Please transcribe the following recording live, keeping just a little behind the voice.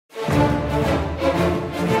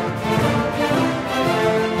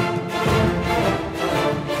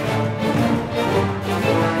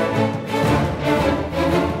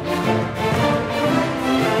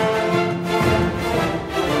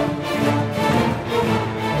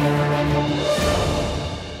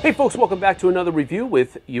Hey folks, welcome back to another review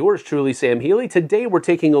with yours truly, Sam Healey. Today we're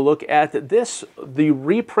taking a look at the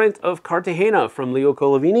reprint of Cartagena from Leo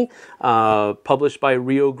Colovini, published by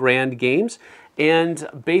Rio Grande Games. And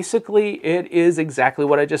basically it is exactly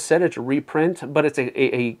what I just said. It's a reprint, but it's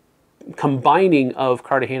a combining of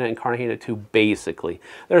Cartagena and Cartagena 2 basically.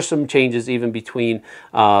 There's some changes even between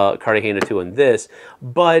Cartagena 2 and this,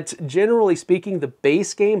 but generally speaking, the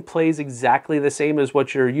base game plays exactly the same as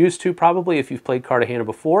what you're used to probably if you've played Cartagena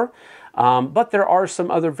before. But there are some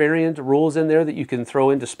other variant rules in there that you can throw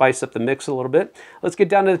in to spice up the mix a little bit. Let's get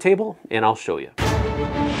down to the table and I'll show you.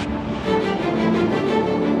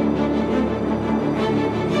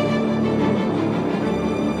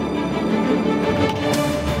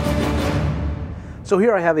 So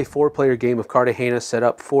here I have a 4-player game of Cartagena set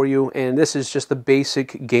up for you, and this is just the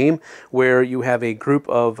basic game where you have a group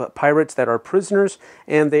of pirates that are prisoners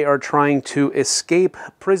and they are trying to escape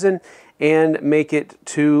prison and make it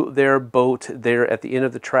to their boat there at the end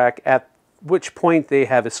of the track, at which point they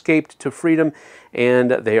have escaped to freedom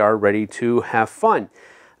and they are ready to have fun.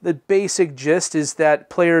 The basic gist is that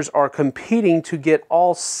players are competing to get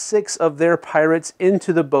all 6 of their pirates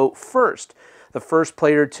into the boat first. The first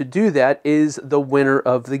player to do that is the winner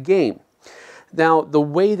of the game. Now, the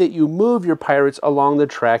way that you move your pirates along the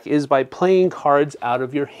track is by playing cards out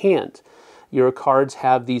of your hand. Your cards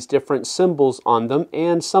have these different symbols on them,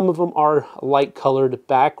 and some of them are light-colored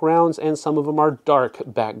backgrounds, and some of them are dark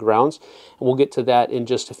backgrounds. And we'll get to that in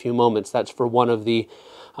just a few moments. That's for one of the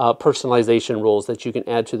personalization rules that you can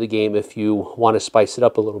add to the game if you want to spice it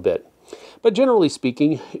up a little bit. But generally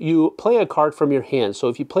speaking, you play a card from your hand. So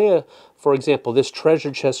if you play, for example, this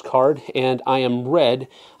treasure chest card, and I am red,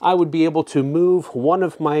 I would be able to move one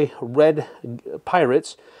of my red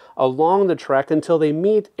pirates along the track until they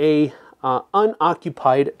meet a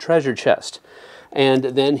unoccupied treasure chest. And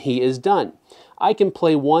then he is done. I can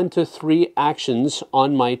play 1 to 3 actions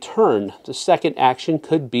on my turn. The second action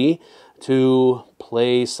could be to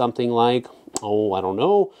play something like, oh, I don't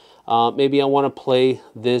know, maybe I want to play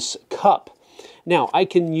this cup. Now, I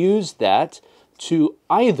can use that to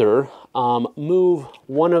either move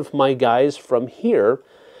one of my guys from here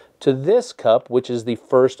to this cup, which is the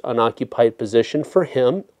first unoccupied position for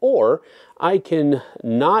him, or I can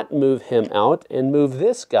not move him out and move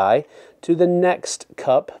this guy to the next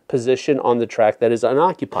cup position on the track that is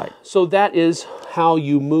unoccupied. So that is how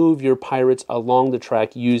you move your pirates along the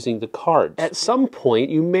track using the cards. At some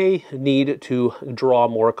point, you may need to draw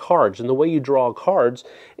more cards, and the way you draw cards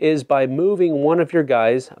is by moving one of your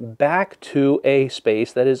guys back to a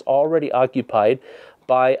space that is already occupied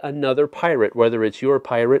by another pirate, whether it's your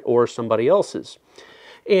pirate or somebody else's.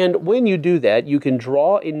 And when you do that, you can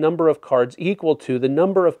draw a number of cards equal to the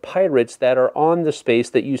number of pirates that are on the space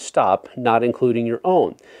that you stop, not including your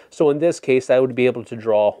own. So in this case, I would be able to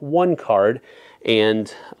draw 1 card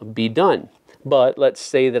and be done. But let's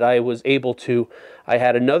say that I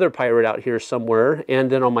had another pirate out here somewhere,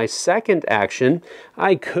 and then on my second action,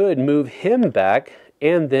 I could move him back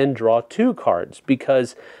and then draw 2 cards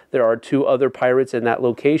because there are 2 other pirates in that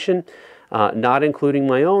location, not including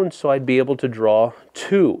my own, so I'd be able to draw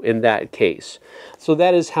 2 in that case. So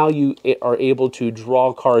that is how you are able to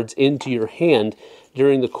draw cards into your hand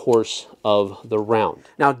during the course of the round.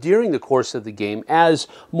 Now, during the course of the game, as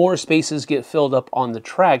more spaces get filled up on the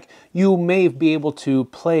track, you may be able to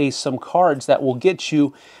play some cards that will get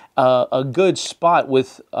you a good spot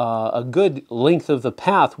with a good length of the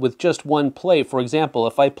path with just 1 play. For example,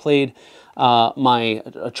 if I played my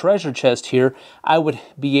treasure chest here, I would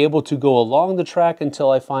be able to go along the track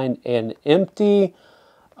until I find an empty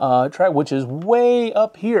track, which is way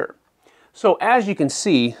up here. So as you can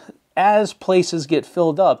see, as places get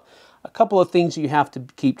filled up, a couple of things you have to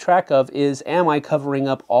keep track of is, am I covering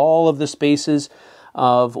up all of the spaces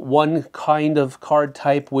of one kind of card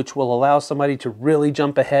type, which will allow somebody to really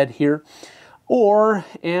jump ahead here? Or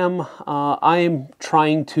am I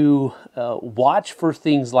trying to watch for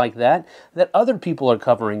things like that other people are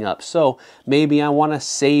covering up? So maybe I want to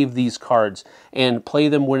save these cards and play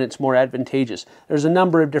them when it's more advantageous. There's a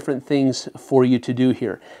number of different things for you to do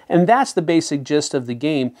here. And that's the basic gist of the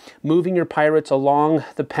game, moving your pirates along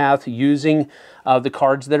the path using the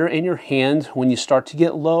cards that are in your hand. When you start to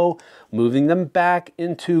get low, moving them back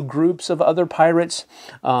into groups of other pirates,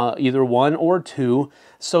 either 1 or 2,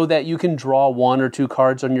 so that you can draw 1 or 2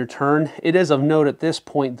 cards on your turn. It is of note at this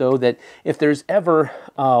point, though, that if there's ever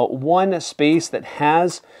one space that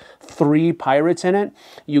has 3 pirates in it,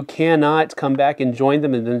 you cannot come back and join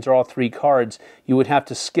them and then draw 3 cards. You would have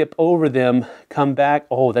to skip over them, come back,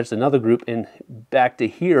 oh, there's another group, and back to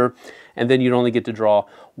here, and then you'd only get to draw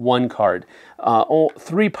 1 card.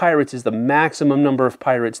 3 pirates is the maximum number of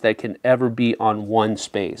pirates that can ever be on 1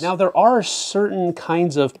 space. Now, there are certain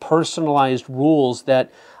kinds of personalized rules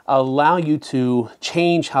that allow you to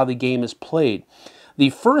change how the game is played. The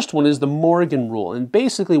first one is the Morgan rule, and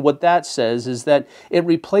basically what that says is that it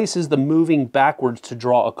replaces the moving backwards to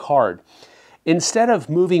draw a card. Instead of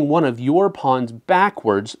moving one of your pawns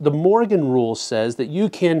backwards, the Morgan rule says that you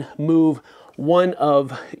can move one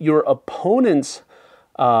of your opponent's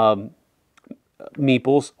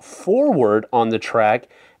meeples forward on the track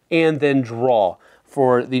and then draw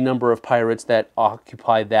for the number of pirates that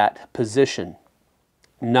occupy that position,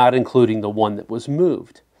 not including the one that was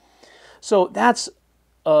moved. So that's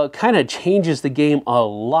kind of changes the game a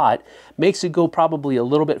lot, makes it go probably a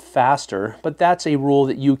little bit faster, but that's a rule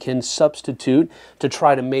that you can substitute to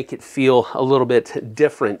try to make it feel a little bit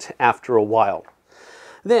different after a while.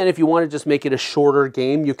 Then if you want to just make it a shorter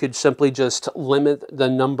game, you could simply just limit the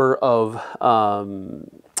number of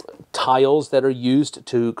tiles that are used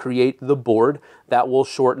to create the board. That will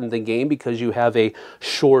shorten the game because you have a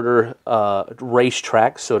shorter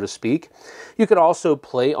racetrack, so to speak. You could also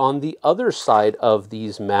play on the other side of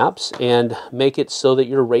these maps and make it so that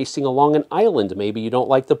you're racing along an island. Maybe you don't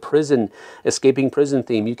like the escaping prison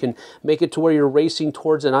theme. You can make it to where you're racing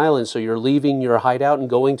towards an island, so you're leaving your hideout and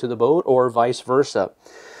going to the boat, or vice versa.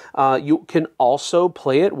 You can also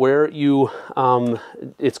play it where you,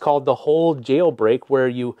 it's called the whole jailbreak, where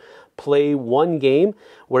you play one game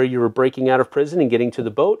where you're breaking out of prison and getting to the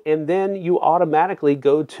boat, and then you automatically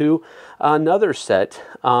go to another set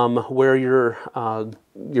where you're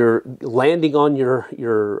landing on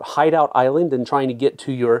your hideout island and trying to get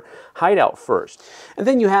to your hideout first. And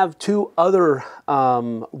then you have 2 other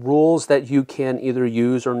rules that you can either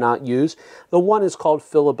use or not use. The one is called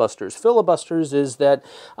filibusters. Filibusters is that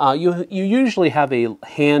you usually have a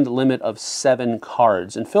hand limit of 7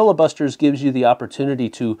 cards, and filibusters gives you the opportunity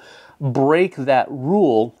to break that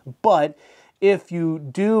rule, but if you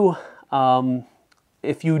do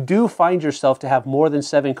find yourself to have more than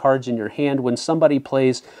 7 cards in your hand when somebody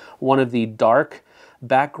plays one of the dark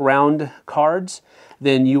background cards,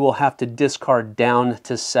 then you will have to discard down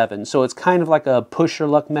to 7. So it's kind of like a push your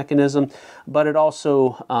luck mechanism, but it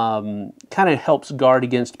also kind of helps guard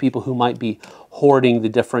against people who might be hoarding the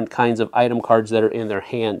different kinds of item cards that are in their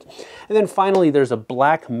hand. And then finally, there's a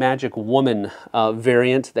Black Magic Woman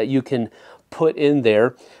variant that you can put in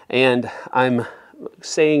there, and I'm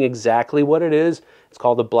saying exactly what it is. It's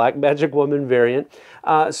called the Black Magic Woman variant.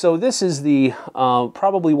 So this is the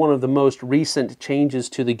probably one of the most recent changes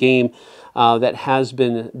to the game that has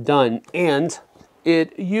been done, and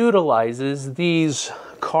it utilizes these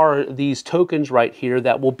tokens right here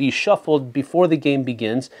that will be shuffled before the game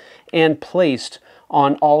begins and placed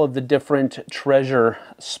on all of the different treasure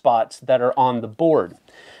spots that are on the board.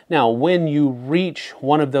 Now, when you reach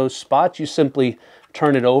one of those spots, you simply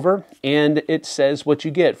turn it over and it says what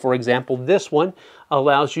you get. For example, this one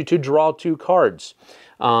allows you to draw 2 cards.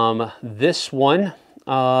 This one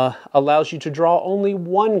allows you to draw only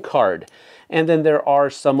 1 card. And then there are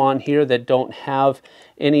some on here that don't have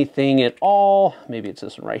anything at all. Maybe it's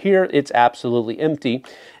this one right here. It's absolutely empty.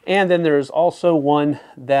 And then there's also one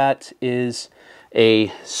that is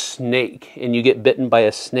a snake, and you get bitten by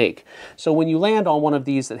a snake. So when you land on one of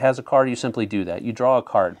these that has a card, you simply do that. You draw a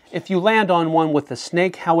card. If you land on one with the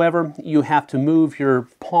snake, however, you have to move your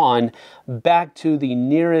pawn back to the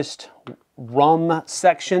nearest rum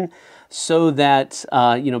section, so that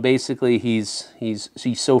you know, basically he's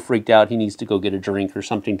so freaked out he needs to go get a drink or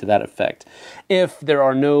something to that effect. If there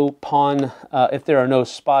are no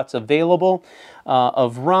spots available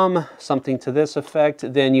of rum, something to this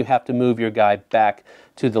effect, then you have to move your guy back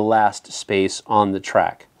to the last space on the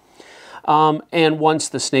track. And once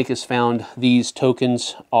the snake is found, these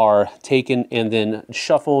tokens are taken and then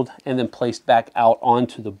shuffled and then placed back out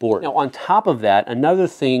onto the board. Now, on top of that, another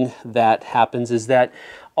thing that happens is that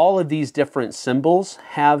all of these different symbols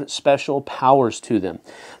have special powers to them.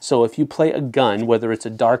 So if you play a gun, whether it's a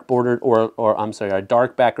dark bordered or I'm sorry, a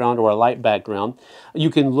dark background or a light background, you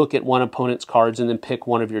can look at one opponent's cards and then pick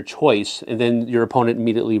one of your choice, and then your opponent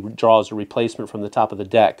immediately draws a replacement from the top of the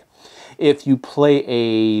deck. If you play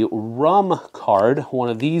a rum card, one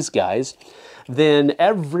of these guys, then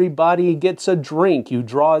everybody gets a drink. You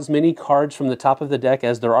draw as many cards from the top of the deck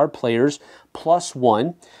as there are players, plus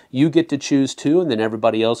 1. You get to choose 2, and then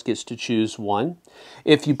everybody else gets to choose 1.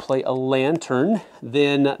 If you play a lantern,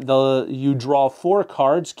 then you draw 4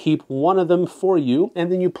 cards, keep one of them for you,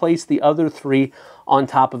 and then you place the other 3 on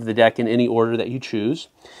top of the deck in any order that you choose.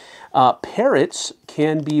 Parrots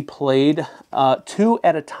can be played 2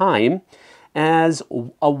 at a time, as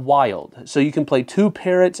a wild. So you can play 2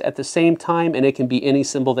 parrots at the same time, and it can be any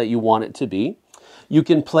symbol that you want it to be. You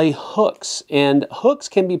can play hooks, and hooks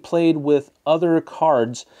can be played with other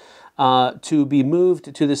cards to be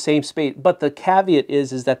moved to the same space. But the caveat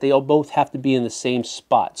is that they all both have to be in the same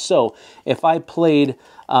spot. So if I played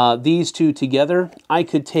these 2 together, I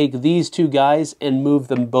could take these 2 guys and move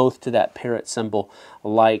them both to that parrot symbol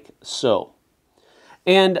like so.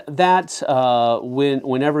 And that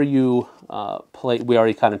whenever you play, we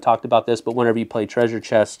already kind of talked about this, but whenever you play treasure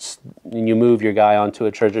chests and you move your guy onto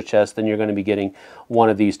a treasure chest, then you're going to be getting one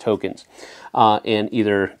of these tokens and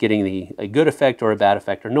either getting a good effect or a bad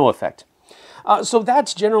effect or no effect. So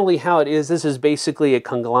that's generally how it is. This is basically a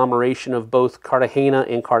conglomeration of both Cartagena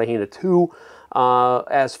and Cartagena 2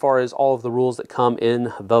 as far as all of the rules that come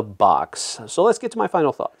in the box. So let's get to my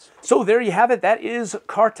final thoughts. So there you have it. That is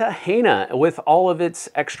Cartagena with all of its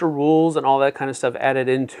extra rules and all that kind of stuff added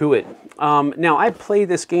into it. Now, I play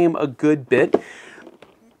this game a good bit,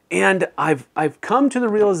 and I've come to the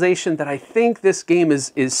realization that I think this game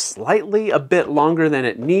is slightly a bit longer than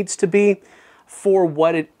it needs to be for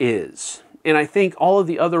what it is. And I think all of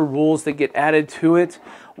the other rules that get added to it,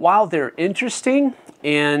 while they're interesting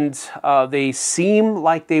and they seem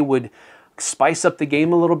like they would spice up the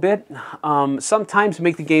game a little bit, sometimes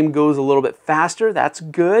make the game goes a little bit faster. That's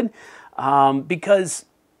good because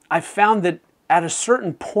I've found that at a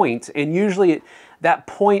certain point, and usually that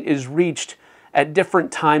point is reached at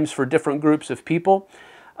different times for different groups of people,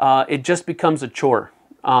 it just becomes a chore.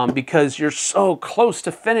 Because you're so close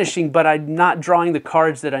to finishing, but I'm not drawing the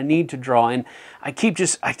cards that I need to draw, and I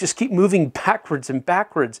just keep moving backwards and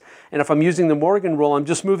backwards. And if I'm using the Morgan rule, I'm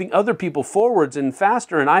just moving other people forwards and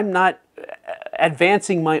faster, and I'm not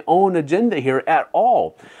advancing my own agenda here at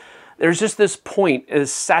all. There's just this point, a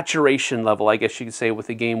saturation level, I guess you could say, with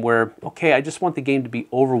the game where, okay, I just want the game to be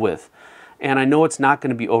over with. And I know it's not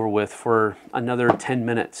going to be over with for another 10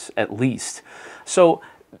 minutes at least. So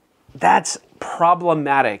that's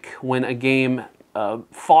problematic when a game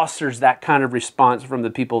fosters that kind of response from the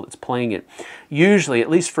people that's playing it. Usually, at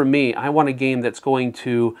least for me, I want a game that's going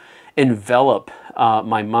to envelop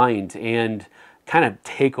my mind and kind of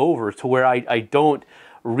take over to where I don't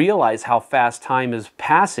realize how fast time is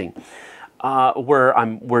passing.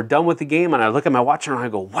 Where we're done with the game and I look at my watch and I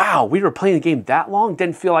go, wow, we were playing the game that long?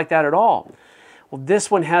 Didn't feel like that at all. Well,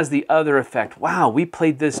 this one has the other effect. Wow, we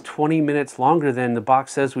played this 20 minutes longer than the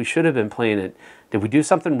box says we should have been playing it. Did we do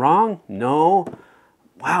something wrong? No.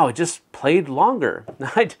 Wow, it just played longer.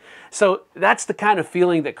 So that's the kind of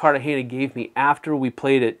feeling that Cartagena gave me after we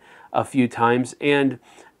played it a few times. And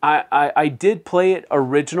I did play it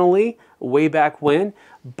originally way back when,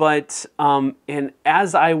 but and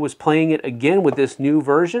as I was playing it again with this new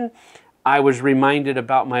version, I was reminded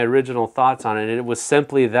about my original thoughts on it, and it was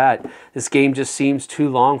simply that this game just seems too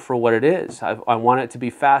long for what it is. I want it to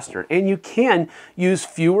be faster. And you can use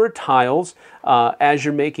fewer tiles as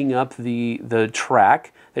you're making up the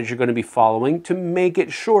track that you're going to be following to make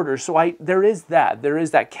it shorter. So there is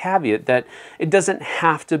that caveat that it doesn't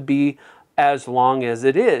have to be as long as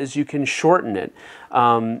it is. You can shorten it.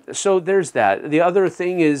 So there's that. The other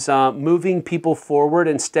thing is moving people forward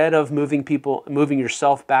instead of moving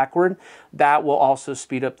yourself backward. That will also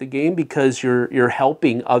speed up the game because you're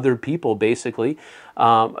helping other people basically.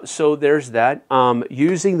 So there's that.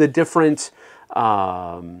 Using the different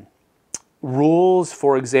rules,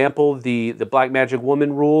 for example, the Black Magic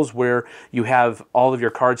Woman rules, where you have all of your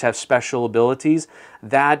cards have special abilities,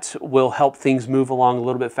 that will help things move along a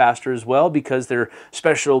little bit faster as well, because they're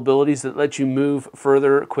special abilities that let you move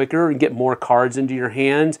further, quicker, and get more cards into your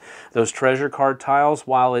hand. Those treasure card tiles,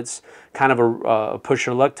 while it's kind of a push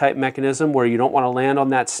your luck type mechanism where you don't want to land on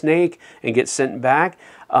that snake and get sent back,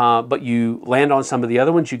 but you land on some of the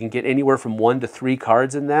other ones, you can get anywhere from 1 to 3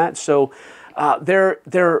 cards in that. So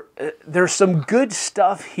there's some good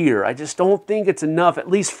stuff here. I just don't think it's enough, at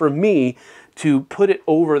least for me, to put it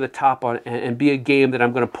over the top on and be a game that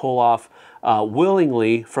I'm going to pull off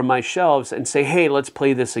willingly from my shelves and say, hey, let's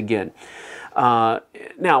play this again.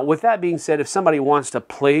 Now, with that being said, if somebody wants to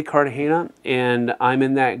play Cartagena and I'm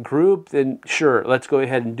in that group, then sure, let's go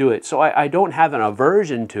ahead and do it. So I don't have an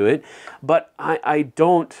aversion to it, but I'm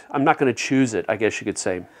not going to choose it, I guess you could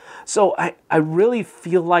say. So I really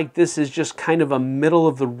feel like this is just kind of a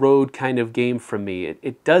middle-of-the-road kind of game for me.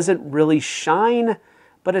 It doesn't really shine,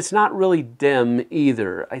 but it's not really dim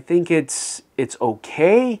either. I think it's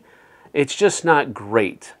okay. It's just not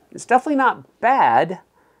great. It's definitely not bad.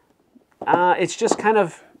 It's just kind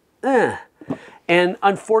of, And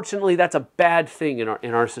unfortunately, that's a bad thing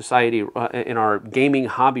in our society, in our gaming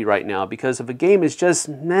hobby right now, because if a game is just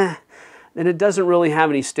meh, then it doesn't really have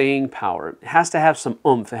any staying power. It has to have some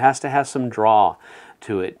oomph. It has to have some draw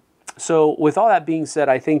to it. So with all that being said,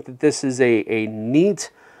 I think that this is a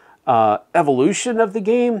neat evolution of the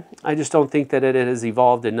game. I just don't think that it has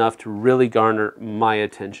evolved enough to really garner my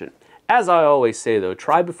attention. As I always say though,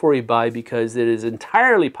 try before you buy, because it is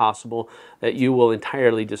entirely possible that you will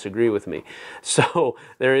entirely disagree with me. So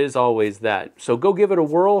there is always that. So go give it a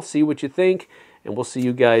whirl, see what you think, and we'll see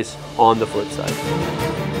you guys on the flip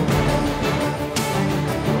side.